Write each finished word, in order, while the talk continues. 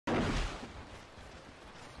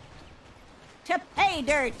to pay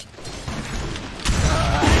dirt.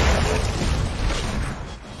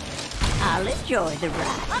 I'll enjoy the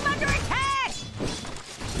ride. I'm under attack!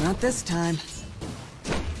 Not this time.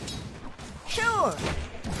 Sure.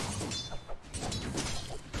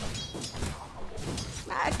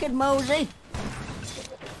 I could mosey.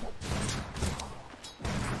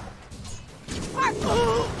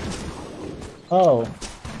 Oh.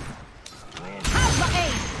 How's my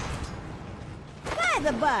aim? By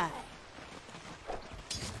the by.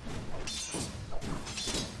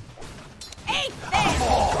 Ain't that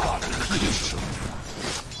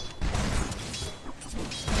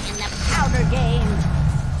in the powder game?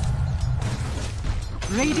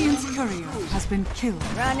 Radiant's courier has been killed.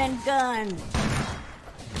 Run and gun.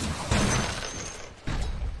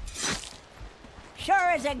 Sure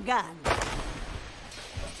as a gun.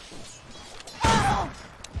 Oh!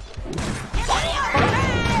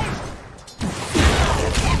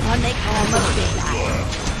 One they call him a big eye.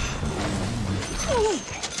 Ooh,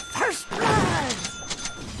 first blood.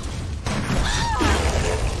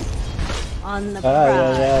 On the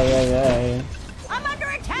prize. I'm under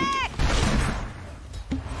attack.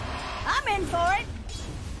 I'm in for it.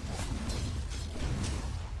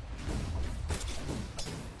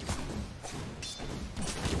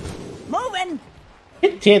 Moving. ¿Qué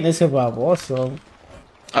tiene ese baboso?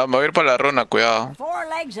 Ah, me voy a ir para la runa, cuidado. 4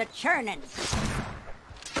 legs a churning.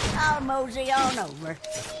 I'll mosey on over.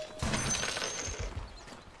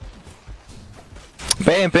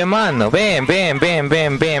 Ven, pe mano, ven,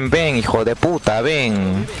 hijo de puta,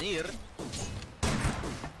 ven.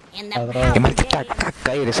 In the Padrón. Qué powder maldita game.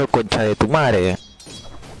 caca eres, oh concha de tu madre.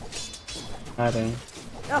 Madre.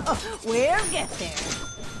 Oh, we'll get there.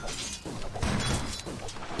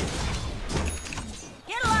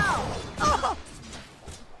 Get low. Oh.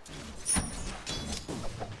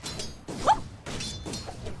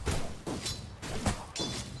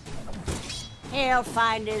 He'll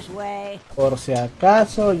find his way. Por si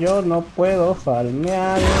acaso yo no puedo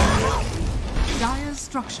farmear. Dire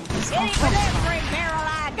structures Get are it with fortified. every barrel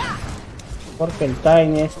I got. Porque el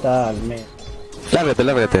Tiny está al medio. Lárgate,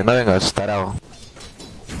 no vengas, tarao.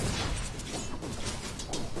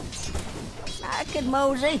 I could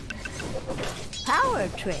mosey. Power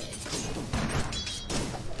trip.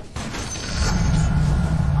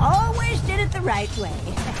 Always did it the right way.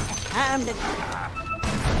 Time to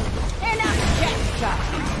enough jet shot.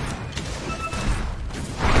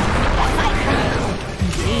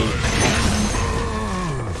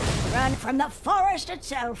 Run from the forest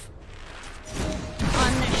itself.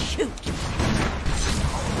 On the shoot.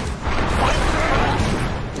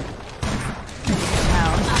 Now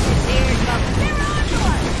up his ears, but they're on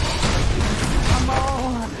one. Come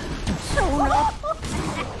on. Soon up.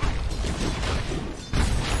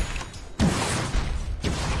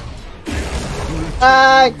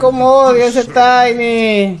 Ay, cómo odio ese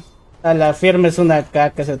Tiny. A la firme es una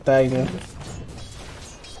caca ese Tiny.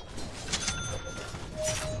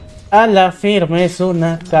 A la firme es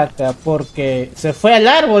una caca porque se fue al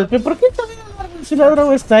árbol. ¿Pero por qué también al árbol si la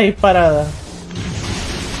droga está ahí parada?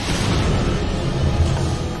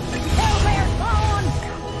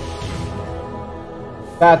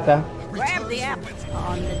 Caca. Grab the apple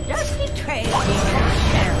on the dusty trail.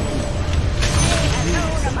 Hello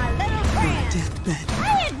to my little friend. Deathbed.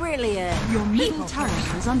 I ain't really a Your middle people tower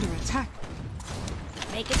person. is under attack.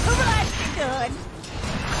 Make it everlasting good.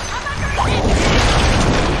 I'm under attack.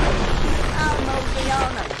 I'll mosey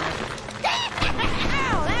on over.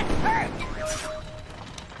 Ow, that hurt.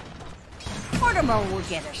 Mortimer will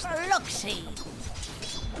get us a look-see.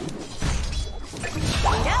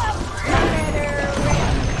 Speed up. Let her rip.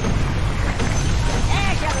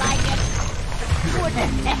 As you like it.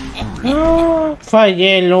 No,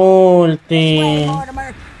 fallé el ulti. This way, Mortimer.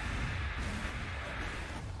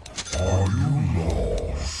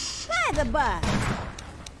 By the by.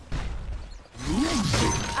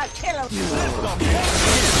 Attila.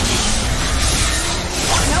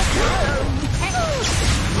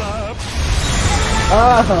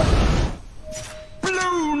 Ah,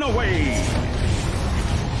 Blown away.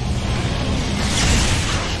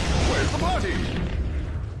 Where's the party?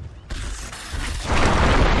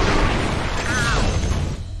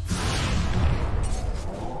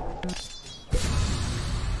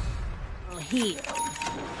 Here.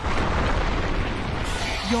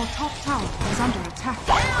 Your top tower is under attack.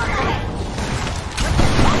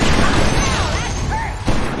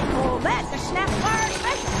 Oh, that's a snap fire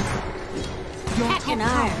special. Your top Hacking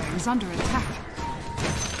tower iron. is under attack.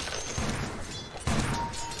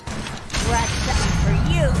 That's something for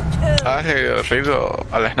you, too. Hazle ruido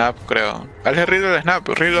al snap, creo. Hazle ruido al snap,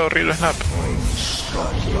 ruido snap.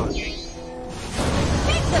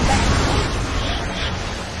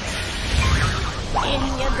 In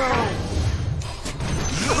you go.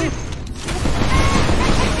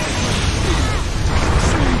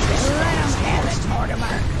 Let him have it,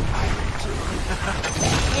 Mortimer.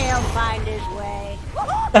 He'll find his way.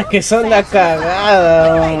 Las que son la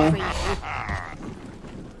cagada. Right for you.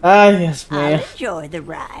 Ay, Dios I'll mío. enjoy the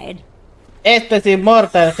ride. Esto es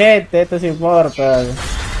inmortal, gente. Esto es inmortal.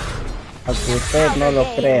 Aunque usted no lo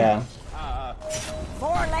crea.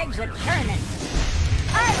 4 legs are turning.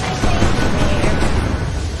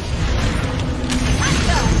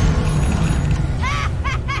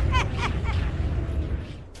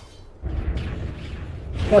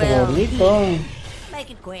 Arbolito.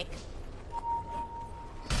 Make it quick.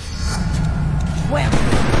 Well,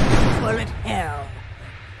 bullet hell.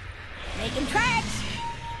 Making tracks.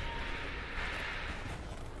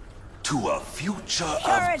 To a future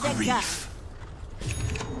Sure as of a grief.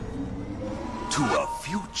 To a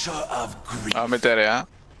future of grief. Ah, meteré, ¿ah?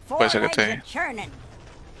 4 Puede ser que legs esté ahí. are churning.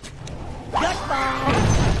 Goodbye.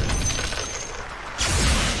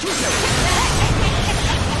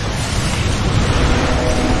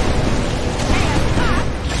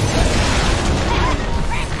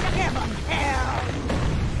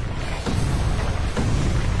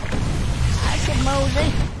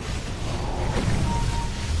 Mosey.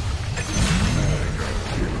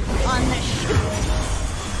 On the shoot.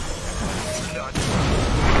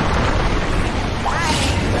 I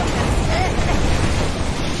ain't looking.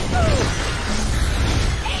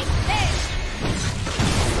 Ain't this?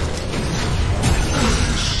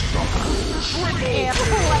 Yeah,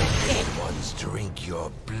 what a dick. Ones drink your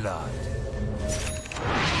blood.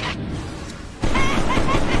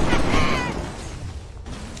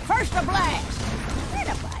 First a blast. Then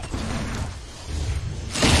a bite.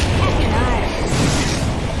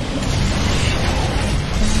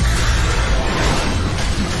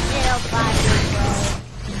 He'll find his way.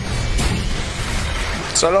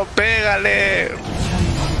 Solo pégale.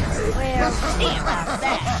 We'll see about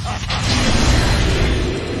that.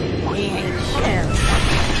 He ain't sure.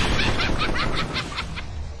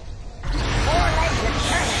 4 legs are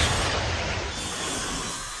turning.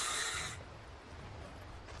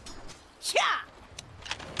 Cha!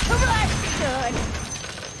 That's good.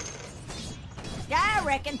 I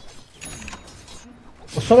reckon.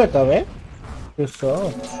 ¿Uso BKB? ¿Qué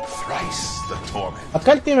usó? Thrice the torment.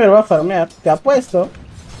 Acá el timer va a farmear. Te apuesto.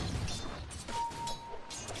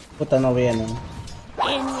 Puta, no vienen.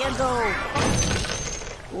 In you go.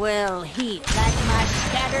 Well, he like my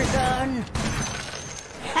scatter gun.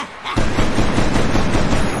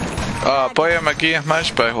 Ah, apóyame aquí en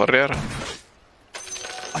Smash para desborrear.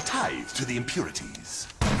 A tithe to the impurities.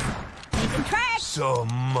 Making tracks So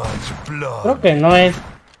much blood. Creo que no es.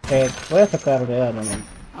 Voy a sacar de daño.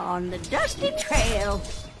 on the dusty trail.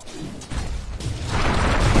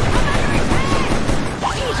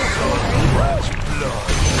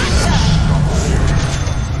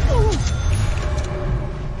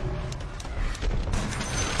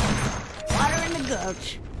 Water in the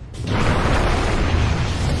gulch.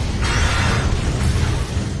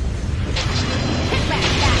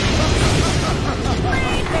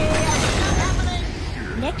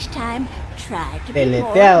 Next time, try to be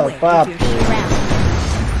more Deleteado, aware papi. of your surroundings.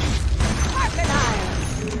 Crocodile.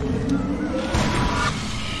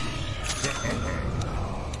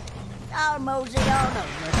 I'll mosey on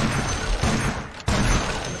over.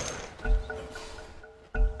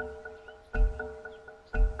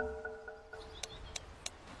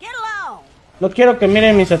 Get along. No quiero que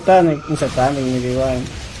miren mi satanic, mi divine.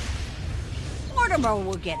 Mortimer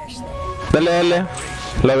will get us there. Dale, dale.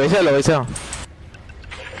 Lo besé, lo besé. Down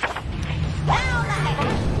ahead.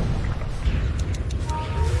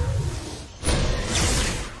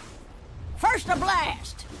 First a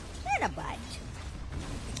blast, then a bite.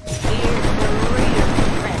 Here's the real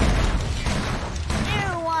treasure. You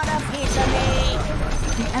want a piece of me?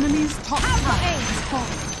 The enemy's top tower is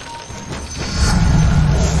falling.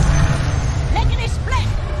 Lickety split.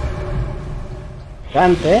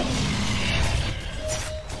 Cante.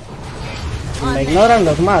 Si me ignoran,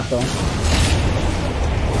 los mato.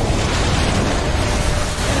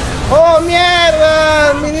 ¡Oh,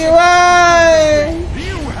 mierda! ¡Mi divine!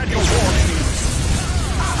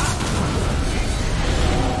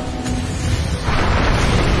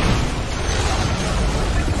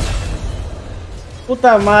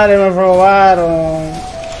 Puta madre, me robaron.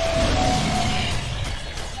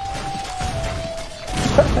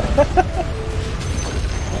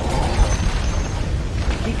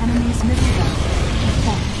 The enemy's middle tower is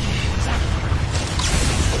falling.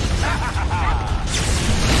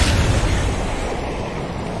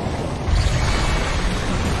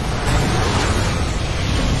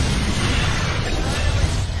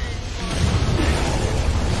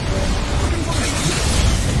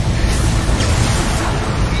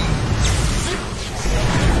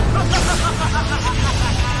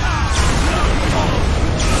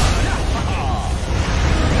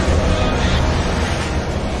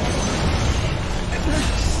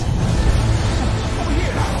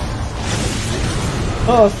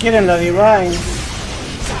 Todos quieren la Divine.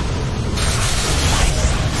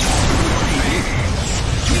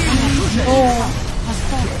 Oh.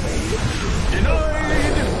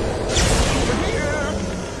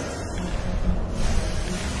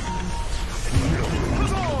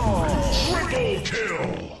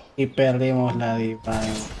 Y perdimos la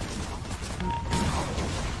Divine.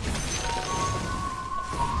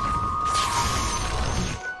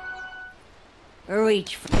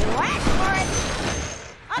 Reach for it. Whack for it.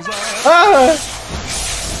 ¡Ah!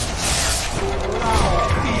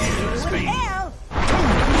 Hell.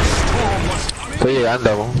 Estoy llegando,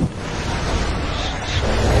 po.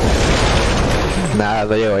 Nada,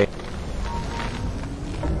 no llego ahí.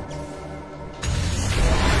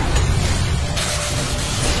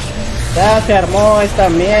 Ya se armó esta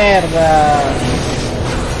mierda.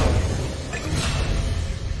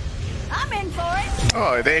 I'm in for it.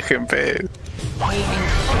 Oh, dejen, pe.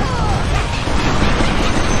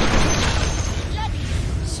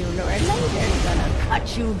 Sooner or later, they're gonna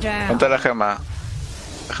cut you down. ¿Cuánto es la gema?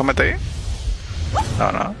 ¿La gema está ahí?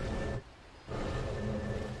 No, no.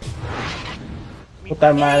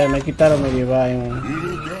 Puta madre, me quitaron mi Divine.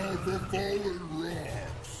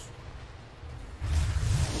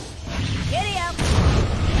 Giddy up.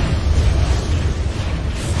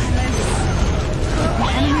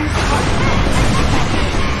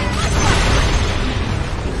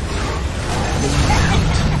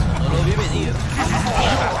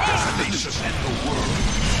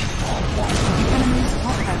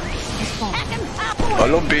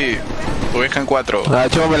 Olumpi, ubican 4. Ah,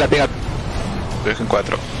 chúpame la pica. Ubican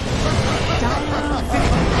 4.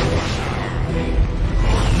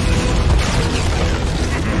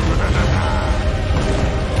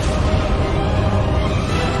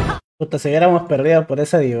 Puta, si hubiéramos perdido por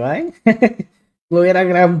esa Divine, me hubiera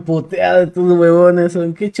gran puteado estos huevones.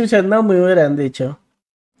 ¿Qué chucha no me hubieran dicho?